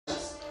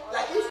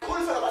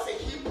Kholofelo was a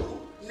Hebrew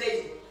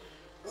name.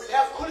 We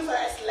have Kholofelo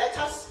as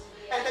letters,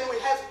 and then we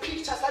have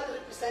pictures that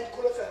represent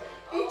Kholofelo.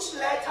 Each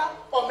letter,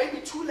 or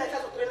maybe 2 letters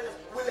or 3 letters,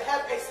 will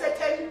have a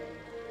certain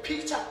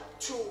picture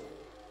to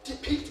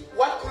depict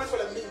what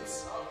Kholofelo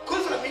means.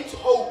 Kholofelo means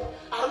hope.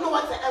 I don't know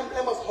what the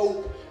emblem of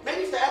hope.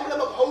 Maybe if the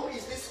emblem of hope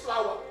is this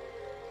flower.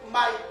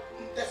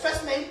 The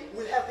first name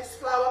will have this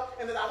flower,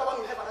 and then the other one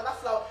will have another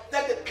flower.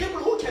 Then the people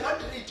who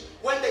cannot read,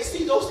 when they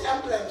see those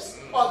emblems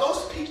or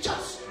those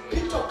pictures,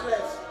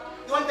 pictographs,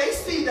 when they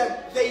see them,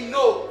 they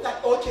know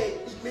that, okay,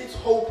 it means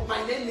hope.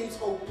 My name means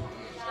hope.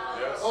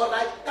 Yes. All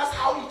right, that's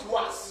how it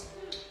was.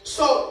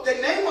 So the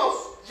name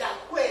of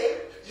Yahweh,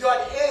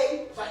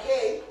 Yod-Heh,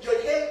 Vah-Heh,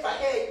 Yod-Heh,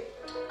 Vah-Heh,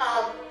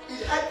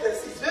 it had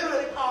this. It's very,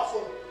 very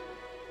powerful.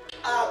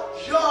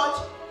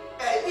 Yod,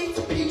 its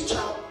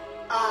picture,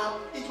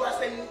 it was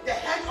the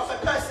head of a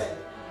person,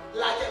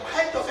 like a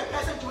head of a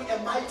person doing a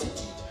mighty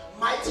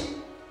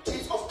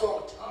deeds of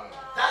God.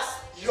 That's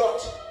Yod.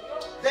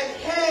 Then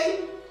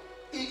Hey,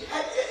 it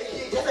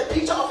has a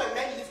picture of a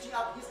man lifting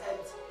up his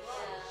hands,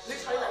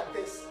 literally like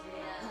this.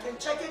 You can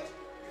check it.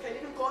 You can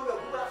even go on your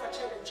Google after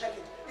check and check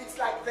it. It's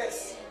like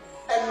this.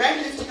 A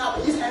man lifting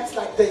up his hands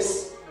like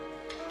this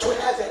to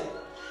heaven.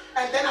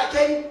 And then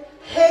again,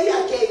 Hey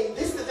again.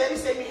 This is the very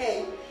same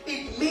Hey.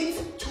 It means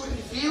to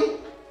reveal,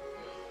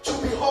 to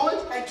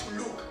behold, and to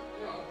look.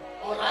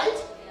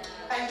 Alright?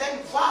 And then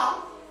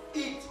Va,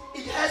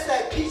 it has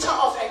a picture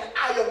of an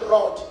iron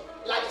rod,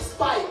 like a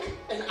spike,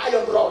 an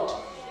iron rod.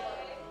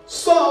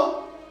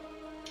 So,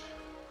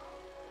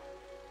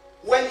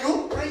 when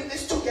you bring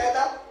this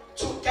together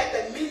to get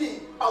the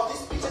meaning of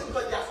these pictures,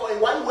 because they are for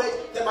one word,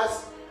 they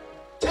must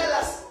tell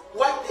us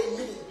what they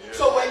mean.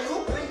 So when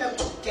you bring them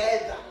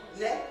together,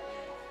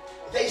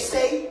 they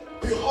say,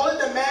 behold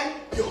the man,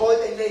 behold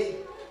the name.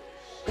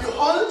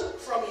 Behold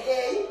from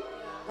Hey,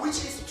 which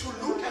is to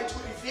look and to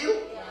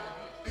reveal.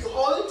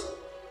 Behold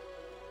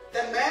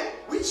the man,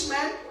 which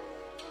man?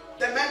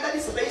 The man that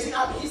is raising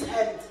up his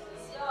hand.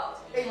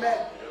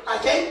 Amen.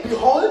 Again,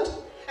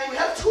 behold. And we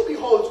have 2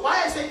 beholds.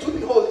 Why I say 2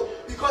 behold?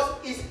 Because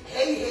it's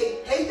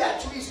Hey, Hey that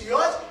 2 is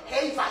yours,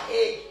 Hey,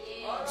 Vah-Hey.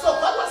 So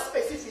God was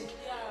specific.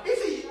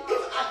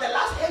 If at the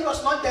last Hey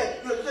was not there,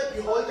 you would say,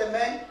 behold the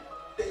man,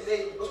 the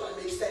name. That's what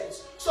makes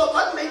sense. So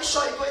God makes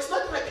sure it's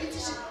not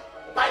repetition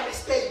by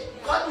mistake.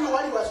 God knew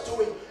what he was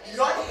doing.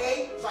 Yod,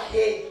 Hey,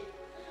 Vah-Hey.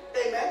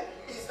 Amen.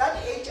 Is that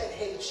H and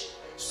H?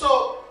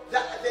 So the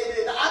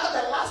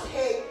last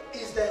Hey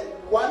is the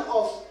one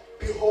of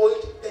behold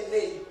the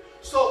name.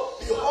 So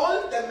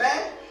behold the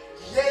man,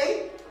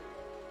 yea,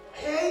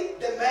 Hey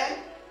the man,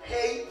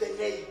 Hey the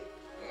name.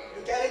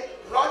 You get it?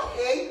 Rod,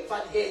 Hey,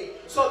 Vah-Hey.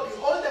 So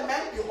behold the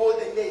man, behold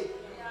the name.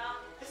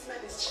 This man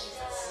is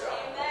Jesus.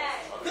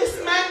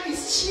 This man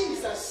is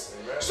Jesus.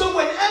 So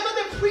whenever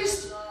the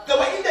priests, they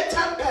were in the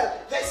temple,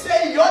 they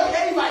say, Yod,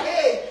 Hey,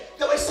 Vah-Hey.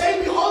 They were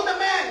saying, behold the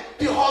man,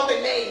 behold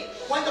the name.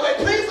 When they were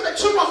praying for the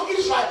children of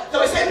Israel, they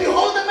were saying,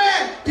 behold the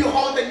man,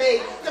 behold the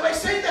name. They were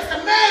saying, there's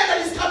a man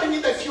that is coming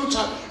in the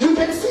future. You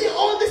can see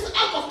all this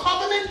Ark of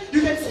Covenant.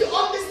 You can see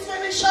all these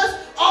finishers.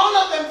 All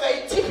of them,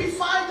 they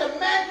typify the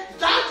man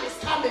that is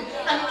coming.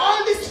 And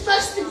all these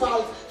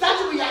festivals that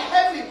we are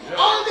having,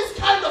 all these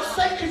kind of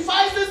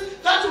sacrifices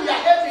that we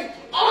are having,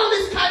 all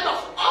this kind of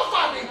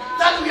offering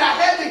that we are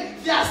having,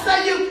 they are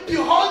saying,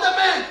 behold the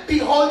man,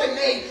 behold the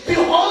name.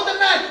 Behold the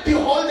man,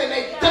 behold the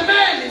name. The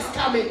man is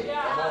coming.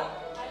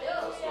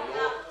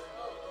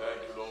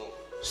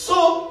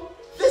 So,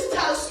 this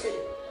tells me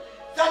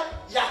that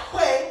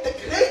Yahweh, the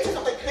greatest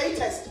of the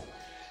greatest,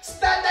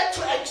 started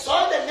to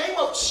exalt the name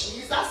of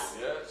Jesus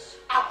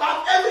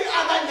above every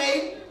other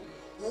name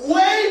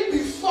way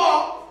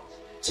before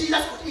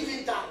Jesus could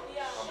even die.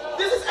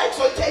 This is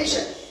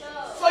exaltation.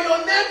 For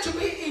your name to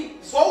be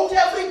invoked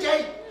every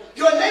day,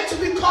 your name to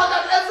be called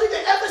out every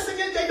day, every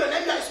single day, your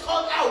name is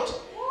called out,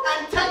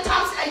 and 10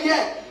 times a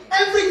year,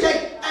 every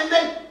day. And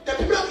then the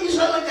people of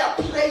Israel, when they are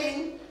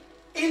praying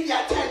in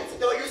their tents,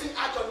 they were using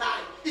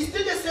Adonai. It's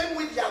still the same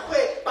with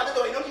Yahweh, but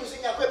they were not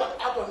using Yahweh but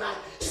Adonai.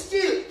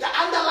 Still, the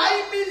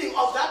underlying meaning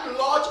of that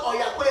Lord or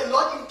Yahweh,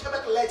 Lord in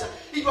capital letter,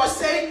 it was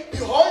saying,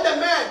 behold the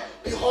man,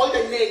 behold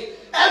the name.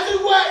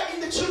 Everywhere in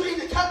the children in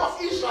the camp of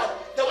Israel,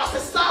 there was a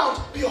sound,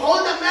 behold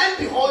the man,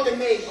 behold the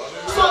name.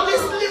 So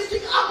this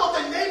lifting up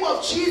of the name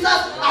of Jesus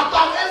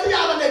above every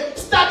other name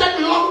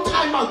started a long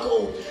time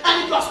ago.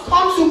 And it was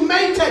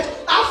consummated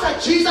after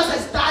Jesus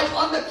has died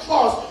on the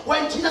cross.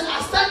 When Jesus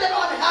ascended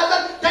on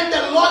heaven, then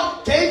the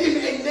Lord gave him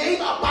a name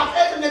above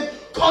every name,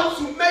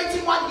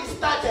 consummating what he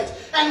started.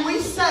 And we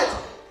said,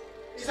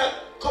 it's a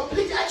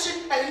complete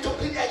action and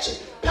incomplete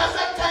action.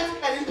 Perfect tense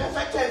and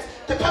imperfect tense.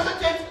 The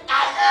perfect tense,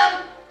 I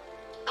am,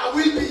 I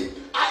will be.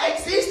 I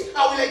exist,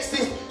 I will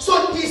exist.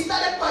 So he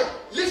started by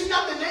lifting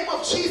up the name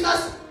of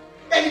Jesus,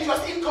 and it was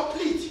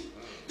incomplete.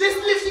 This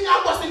lifting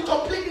up was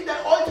incomplete in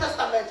the Old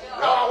Testament.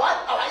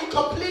 Our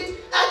incomplete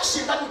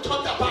action that we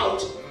talked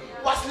about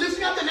was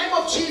lifting up the name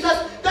of Jesus.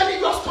 Then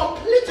it was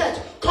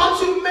completed,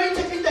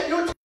 consummated in the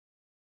New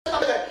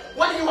Testament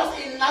when he was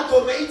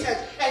inaugurated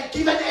and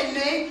given a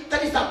name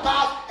that is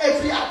above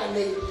every other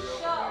name.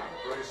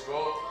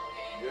 God.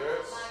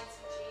 Yes.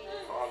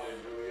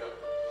 Hallelujah.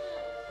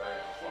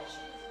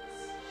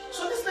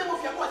 So this name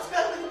of Yahweh is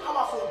very, very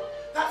powerful.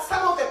 That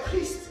some of the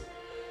priests,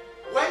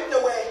 when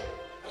they were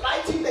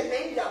writing the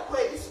name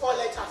Yahweh, these 4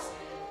 letters,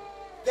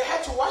 they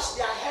had to wash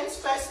their hands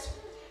first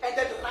and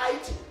then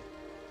write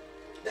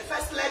the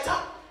first letter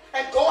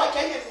and go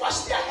again and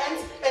wash their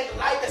hands and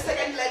write the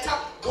second letter,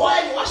 go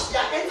and wash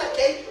their hands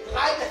again,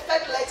 write the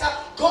third letter,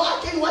 go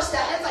again, wash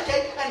their hands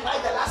again and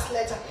write the last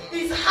letter.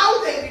 It's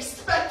how they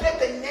respected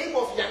the name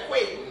of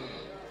Yahweh.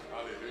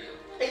 Hallelujah.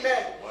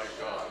 Amen. My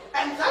God.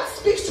 And that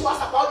speaks to us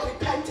about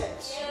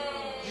repentance.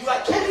 You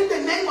are carrying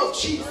the name of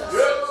Jesus,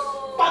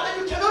 but then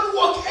you cannot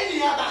walk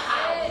any other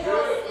how.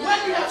 When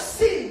you have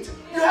sinned,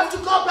 you have to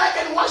go back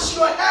and wash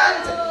your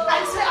hands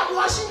and say, I'm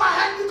washing my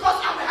hand because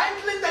I'm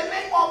handling the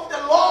name of the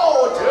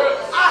Lord.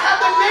 I have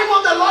the name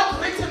of the Lord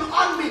written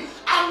on me.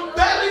 I'm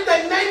bearing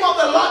the name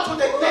of the Lord to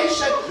the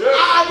nation.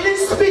 I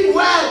didn't speak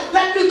well.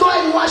 Let me go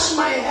and wash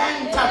my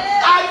hand.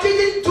 I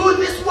didn't do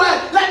this well.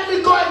 Let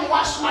me go and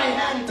wash my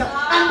hand.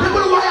 And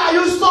people, why are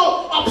you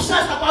so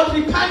obsessed about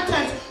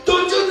repentance?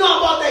 Don't you know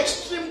about the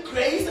extreme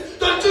grace?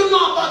 Don't you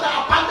know about the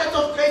abundance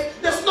of grace?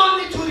 There's no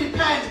need to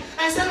repent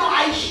and say, no,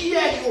 I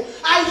hear you.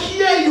 I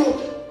hear you.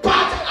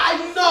 But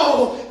I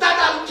know that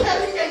I'm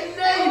carrying a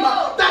name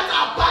that's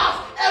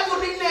above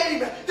every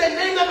name. The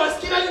name that was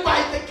given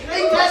by the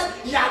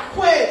greatest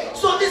Yahweh.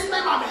 So this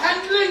name I'm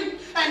handling,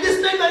 and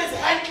this name that is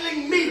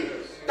handling me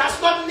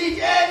does not need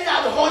any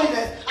other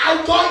holiness.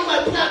 I'll go in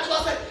my prayer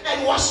closet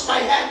and wash my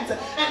hands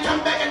and come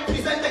back and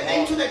present the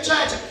name to the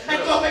church and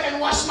go back and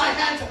wash my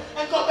hands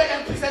and go back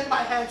and present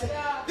my hands.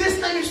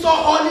 This name is so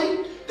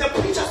holy, the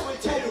preachers will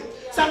tell you.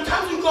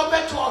 Sometimes we go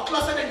back to our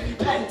closet and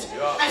repent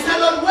and say,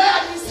 Lord, where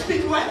I didn't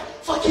speak well,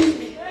 forgive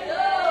me.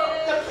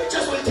 The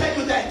preachers will tell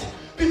you that.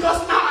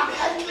 Because now I'm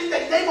handling the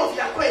name of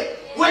Yahweh.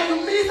 When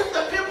you minister to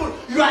the people,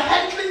 you are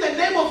handling the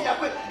name of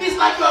Yahweh. It's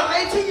like you are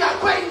writing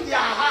Yahweh in their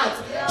hearts.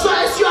 So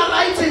as you are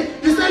writing,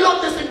 you say,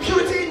 Lord, there's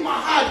impurity in my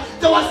heart.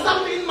 There was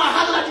something in my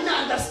heart that I didn't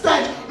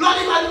understand. Lord,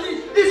 if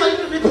I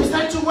didn't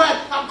represent you well,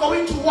 I'm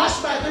going to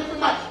wash my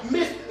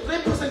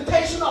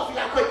representation of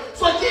Yahweh.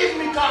 Forgive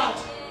me, God.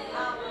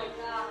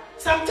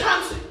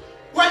 Sometimes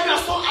when you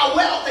are so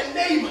aware of the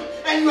name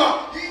and you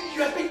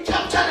have been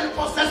captured and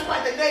possessed by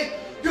the name,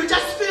 you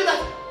just feel that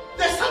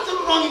there's something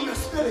wrong in your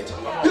spirit.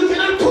 You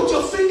cannot put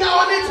your finger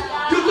on it.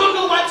 You don't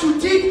know what you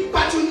did,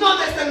 but you know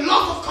there's a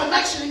loss of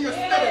connection in your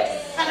spirit.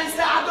 And I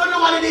say, I don't know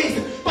what it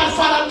is, but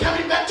Father, I'm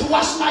coming back to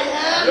wash my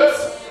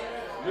hands.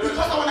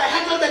 Because when I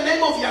handle the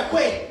name of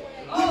Yahweh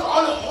with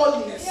all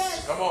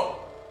holiness. Come on.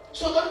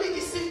 So don't be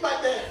deceived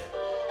by the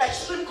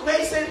extreme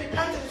grace and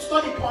repentance. It's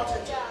not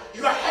important.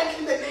 You are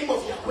handling the name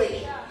of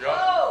Yahweh.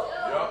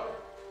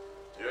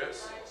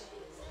 Yes.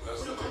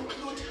 Let's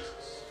conclude.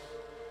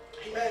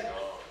 Amen.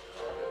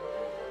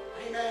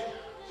 Amen.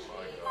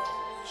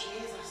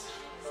 Jesus.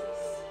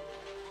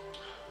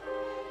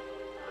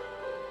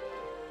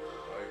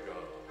 My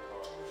God.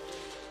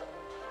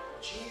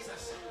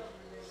 Jesus.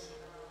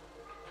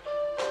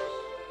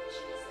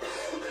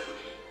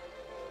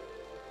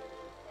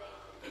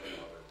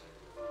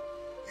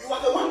 You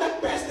are the one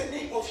that bears the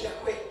name of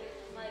Yahweh.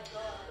 My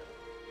God.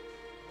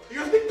 You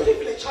have been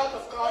privileged, child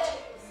of God.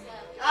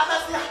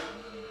 Others are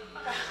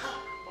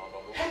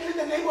handling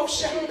the name of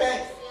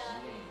Shembe.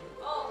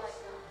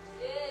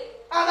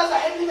 Others are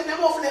handling the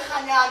name of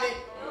Lechanyani.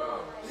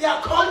 They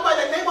are called by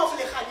the name of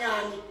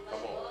Lechanyani.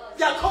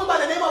 They are called by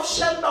the name of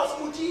Shembe of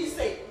Mudise.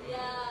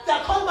 They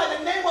are called by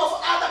the name of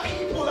other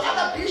people,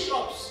 other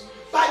bishops,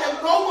 by the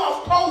name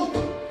of Pope.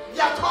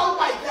 They are called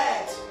by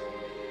that.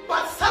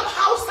 But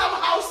somehow,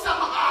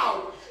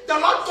 the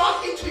Lord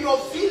got into your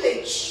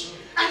village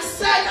and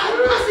said,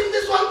 I'm passing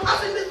this one,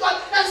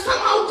 and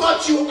somehow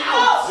got you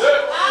out.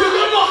 You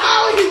don't know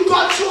how he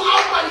got you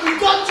out, but he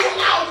got you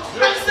out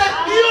and said,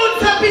 you,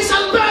 Tepi,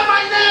 shall bear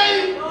my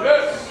name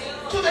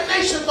to the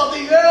nations of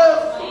the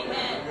earth.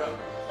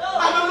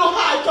 I don't know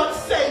how I got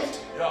saved.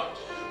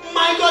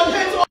 My God,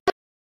 hands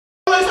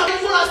always have been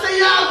full. I say,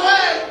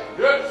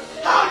 Yahweh.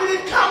 How did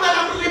it come that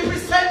I'm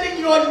representing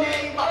your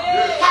name?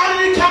 How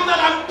did it come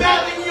that I'm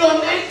bearing your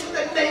name to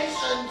the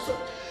nations?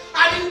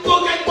 I didn't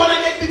go get born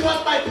again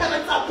because my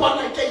parents are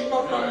born again.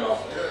 No.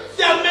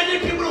 There are many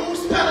people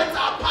whose parents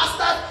are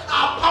pastors,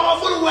 are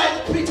powerful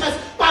word preachers,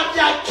 but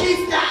their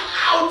kids, they are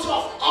out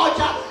of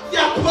order. They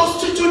are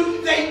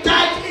prostitutes. They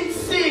died in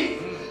sin.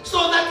 So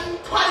that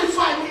didn't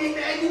qualify me in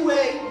any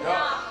way.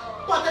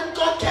 But then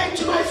God came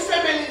to my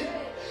family.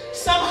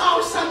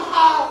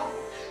 Somehow,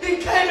 He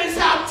came and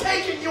said, I'm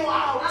taking you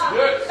out.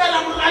 And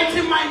I'm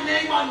writing my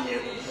name on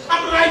you.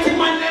 I'm writing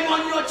my name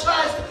on your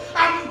chest.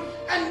 I'm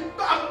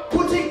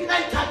putting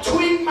and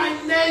tattooing my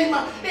name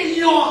in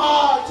your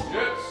heart.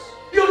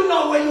 You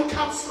know where you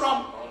come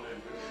from.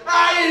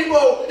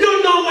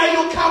 You know where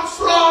you come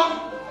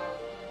from.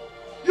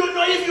 You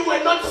know if you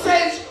were not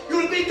saved,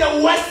 you'll be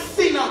the worst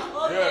sinner.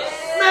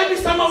 Maybe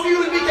some of you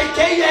will be the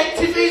gay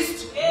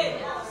activist.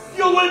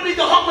 You will be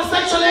the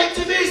homosexual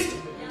activist.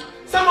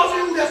 Some of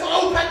you would have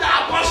opened the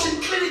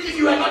abortion clinic if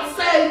you were not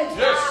saved.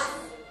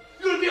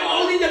 You'll be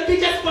holding the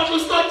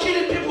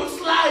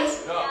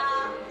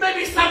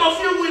Some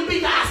of you will be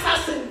the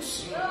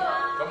assassins.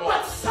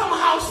 But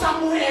somehow,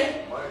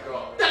 somewhere,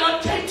 the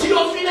Lord came to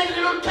your village,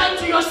 the Lord came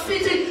to your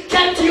city,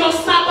 came to your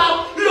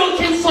suburb,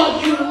 looking for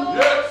you.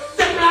 Yes.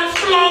 The blood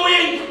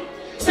flowing.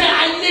 Say,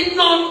 I need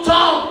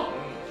non-talk.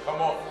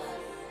 Come on.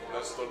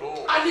 Bless the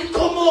Lord. I need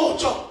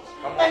komojo.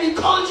 And he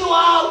called you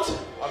out.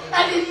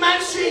 And he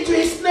mentioned you into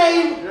his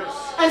name.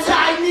 Yes. And said,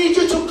 I need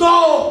you to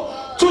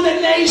go to the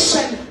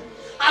nation.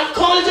 I've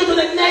called you to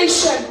the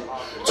nation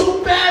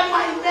to bear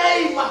my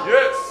name.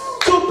 Yes.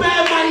 To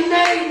bear my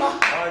name.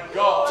 My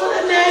God.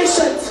 To the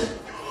nations.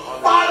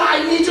 All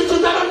I need you to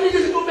do, I don't need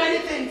you to do many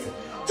things.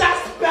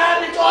 Just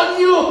bear it on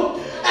you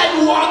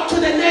and walk to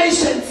the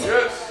nations.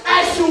 Yes.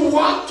 As you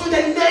walk to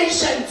the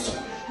nations,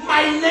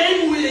 my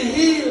name will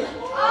heal.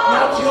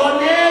 Not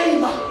your name.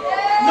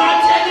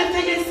 Not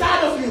anything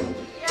inside of you.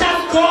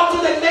 Just go to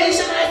the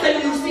nation as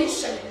a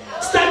musician.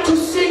 Start to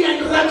sing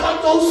and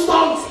record those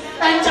songs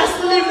and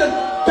just leave them.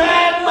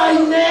 Bear my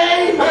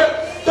name.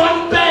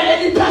 Don't bear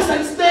any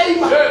person's name.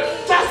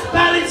 Just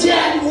bear it here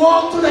and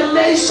walk to the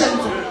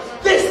nations.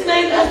 This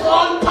name has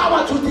all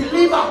power to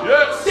deliver.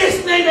 Yes.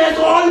 This name has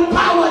all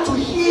power to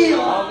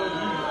heal.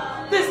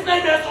 Hallelujah. This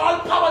name has all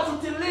power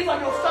to deliver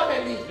your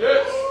family.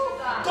 Yes.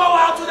 Go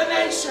out to the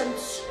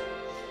nations.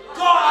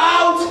 Go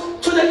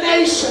out to the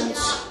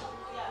nations.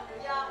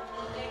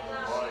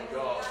 My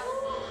God.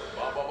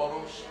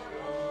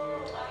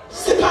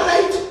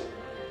 Separate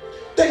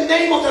the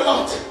name of the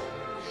Lord.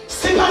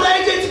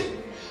 Separate it.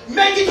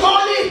 Make it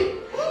holy.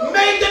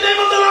 Make the name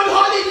of the Lord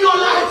holy in your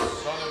life.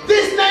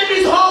 This name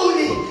is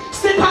holy.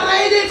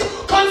 Separate it,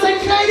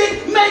 consecrate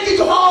it, make it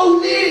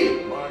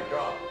holy. My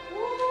God.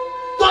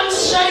 Don't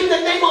shame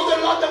the name of the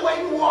Lord the way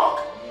you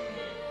walk.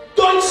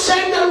 Don't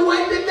shame the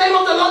name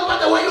of the Lord by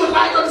the way you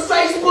write on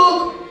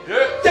Facebook.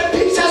 The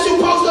pictures you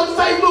post on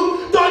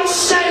Facebook. Don't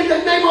shame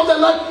the name of the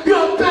Lord. You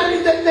are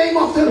bearing the name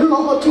of the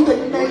Lord to the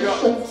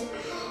nations.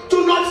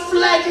 Do not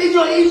flag in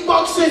your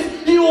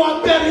inboxes. You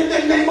are bearing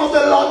the name of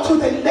the Lord to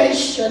the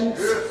nations.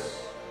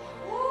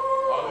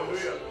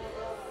 Hallelujah.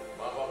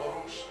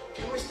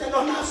 Can we stand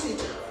on our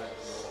feet?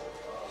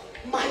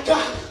 My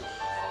God.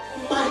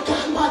 My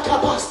God. My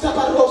Kabasta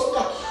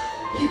Barosta.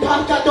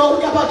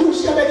 Hipankadorga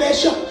Baduska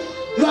Bedesha.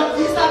 Lord,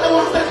 these are the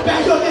ones that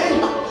bear your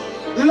name.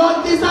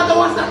 Lord, these are the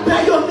ones that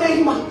bear your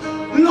name.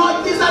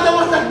 Lord, these are the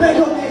ones that bear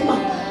your name.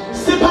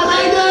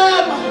 Separate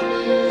them.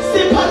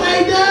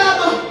 Separate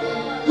them.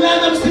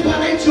 Let them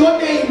separate your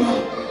name.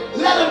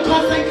 Let them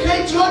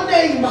consecrate your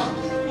name.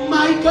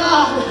 My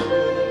God.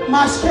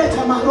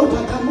 Masketa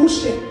Maropa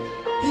Kamushke.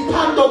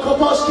 Hipando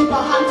Koboski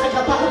Bahanta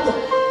Kabardo.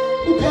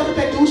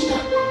 Uperbedushka.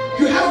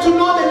 You have to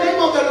know the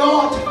name of the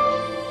Lord.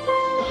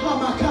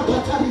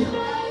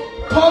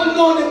 Paul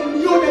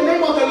knew the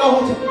name of the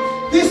Lord.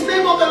 This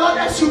name of the Lord,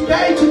 as you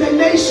bear it to the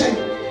nation,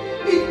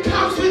 it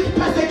comes with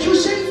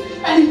persecutions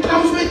and it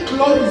comes with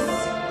glories.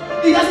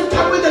 It doesn't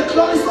come with the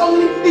glories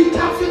only, it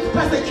comes with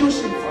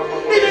persecutions.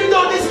 Even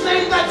though this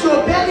name that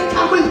you're bearing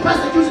comes with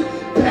persecution,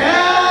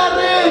 bear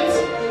it.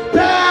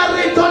 Bear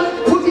it.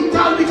 Don't put it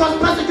down because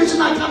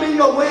persecution are coming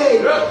your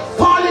way.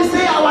 Paul is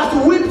saying, I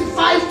was whipped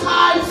 5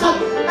 times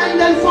and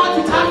then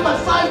 40 times, but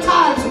 5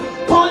 times.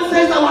 Paul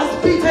says, I was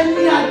beaten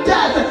near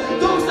death.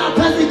 Those are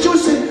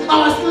persecution.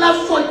 I was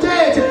left for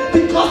dead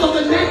because of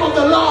the name of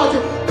the Lord.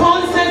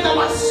 Paul says, I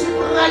was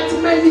shipwrecked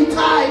many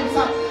times.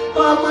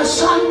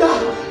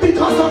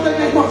 Because of the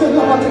name of the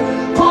Lord.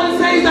 Paul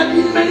says that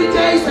in many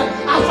days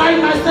I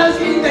find myself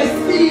in the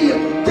sea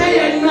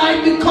day and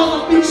night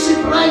because of being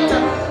shipwrecked.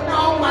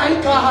 Oh my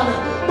God.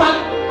 But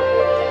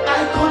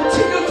I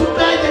continue to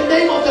bear the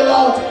name of the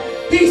Lord.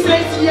 He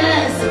says,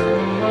 yes.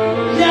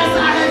 Yes,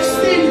 I have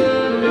sinned.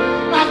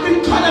 I've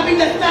been caught up in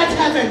the third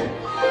heaven.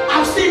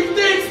 I've seen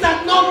things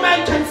that no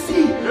man can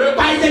see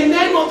by the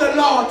name of the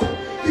Lord.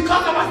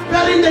 Because I was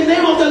bearing the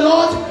name of the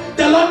Lord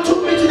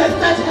took me to the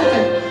third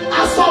heaven.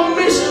 I saw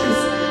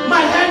mysteries.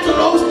 My hand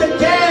rose the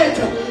dead.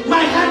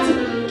 My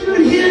hand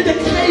healed the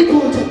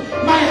crippled.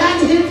 My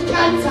hand healed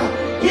cancer.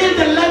 Healed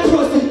the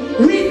leprosy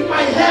with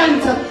my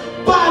hand.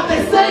 But the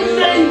same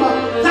name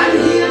that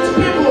healed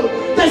people,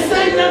 the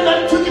same name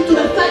that took him to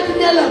the third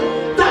heaven,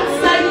 that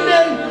same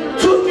name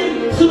took him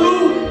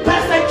through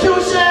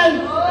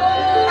persecution.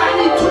 And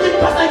he took him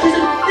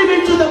persecution even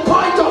to the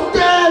point of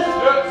death.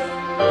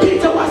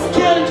 Peter was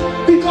killed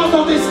because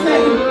of this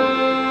name.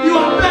 You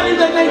are bearing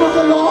the name of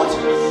the Lord.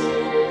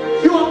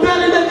 You are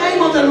bearing the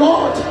name of the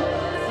Lord.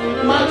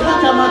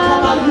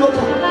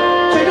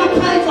 Can you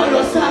pray for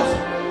yourself?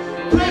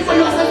 Pray for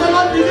yourself. The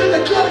Lord reveal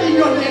the glory in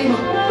your name.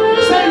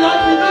 Say, Lord,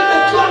 reveal the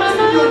glory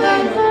in your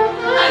name.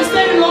 And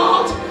say,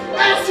 Lord,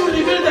 as you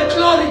reveal the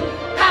glory,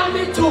 help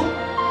me to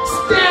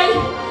stay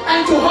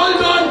and to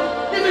hold on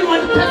even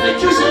when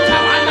persecution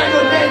comes under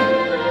your name.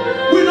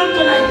 We're not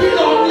going to heal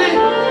only.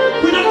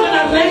 We're not going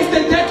to raise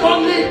the dead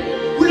only.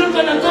 We're not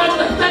going to go to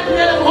the third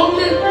level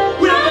only.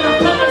 We're not going to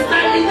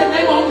prophesy in the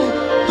name only.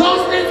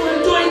 Those things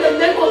we'll do in the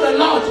name of the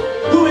Lord.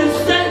 We will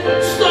save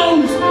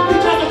souls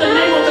because of the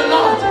name of the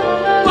Lord.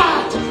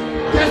 But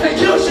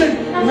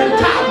persecution will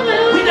come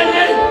with the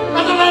name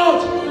of the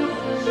Lord.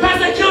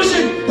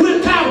 Persecution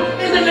will come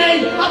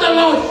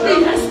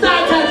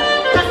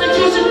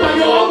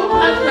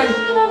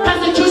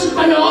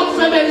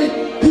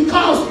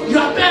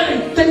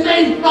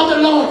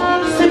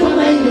Lord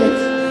separate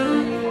it.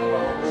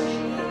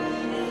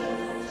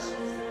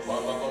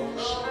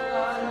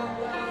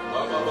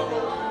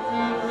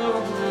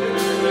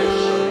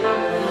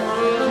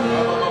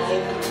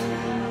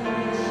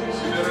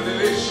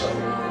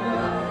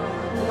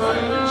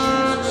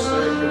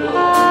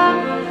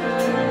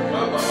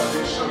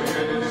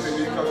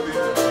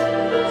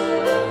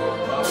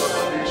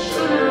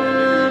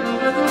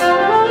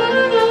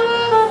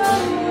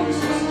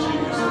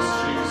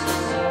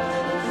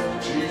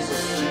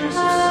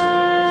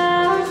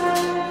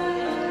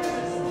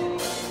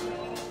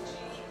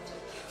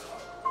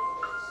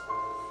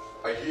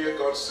 I hear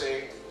God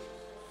saying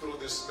through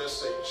this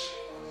message,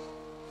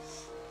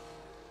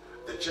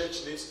 the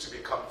church needs to be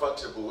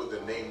comfortable with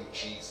the name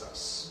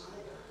Jesus.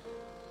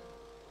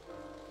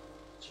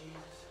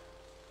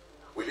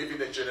 We live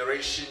in a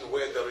generation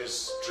where there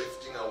is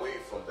drifting away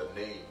from the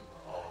name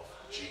of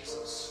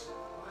Jesus.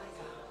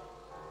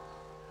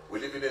 We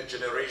live in a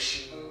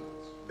generation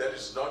that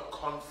is not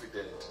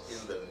confident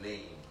in the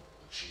name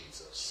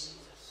Jesus.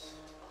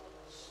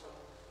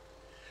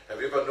 Have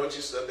you ever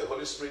noticed that the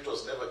Holy Spirit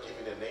was never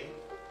given a name?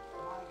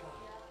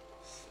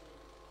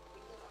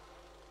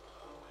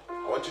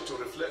 I want you to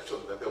reflect on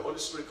that. The Holy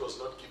Spirit was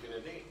not given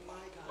a name.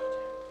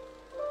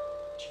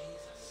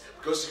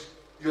 Because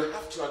you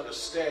have to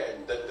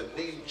understand that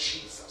the name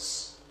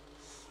Jesus,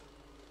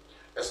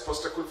 as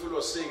Pastor Kholofelo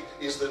was saying,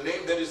 is the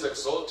name that is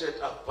exalted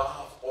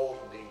above all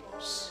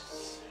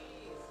names.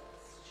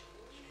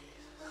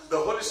 The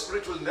Holy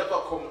Spirit will never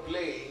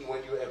complain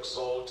when you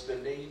exalt the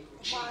name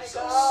Jesus.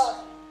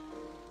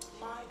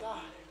 My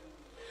God.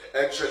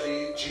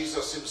 Actually,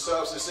 Jesus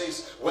himself, he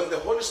says, when the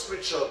Holy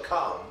Spirit shall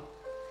come,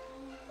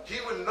 he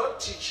will not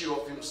teach you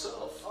of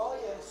himself. Oh,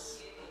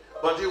 yes.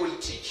 But he will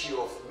teach you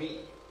of me.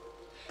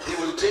 He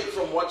will take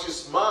from what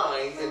is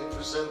mine and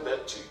present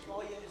that to you.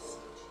 Oh, yes.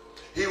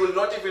 He will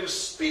not even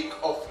speak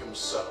of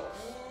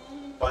himself,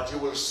 but he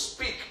will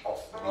speak of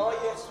me. Oh,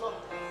 yes, Lord.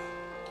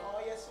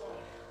 Oh, yes, Lord.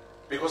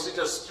 Because it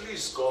has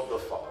pleased God the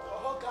Father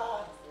Oh,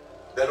 God.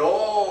 that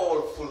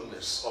all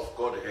fullness of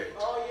Godhead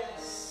Oh,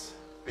 yes.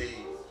 be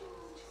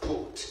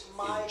put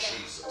My in God.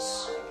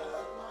 Jesus. My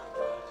God. My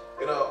God.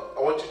 You know,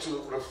 I want you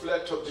to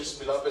reflect on this,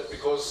 beloved,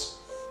 because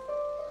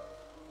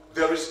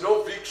there is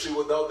no victory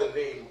without the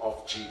name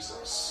of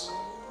Jesus.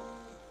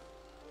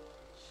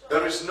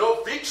 There is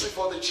no victory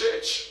for the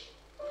church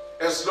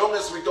as long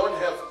as we don't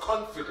have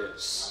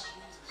confidence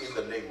in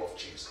the name of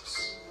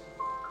Jesus.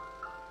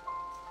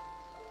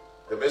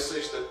 The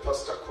message that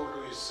Pastor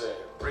Kulu is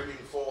bringing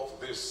forth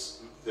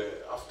this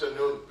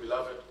afternoon,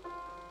 beloved,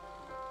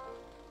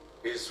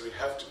 is we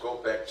have to go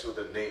back to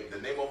the name.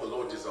 The name of the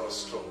Lord is our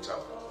strong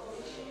tower.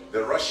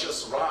 The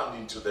righteous run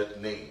into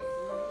that name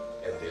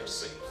and they are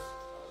safe.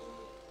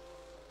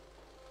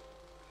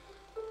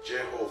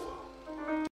 Jehovah.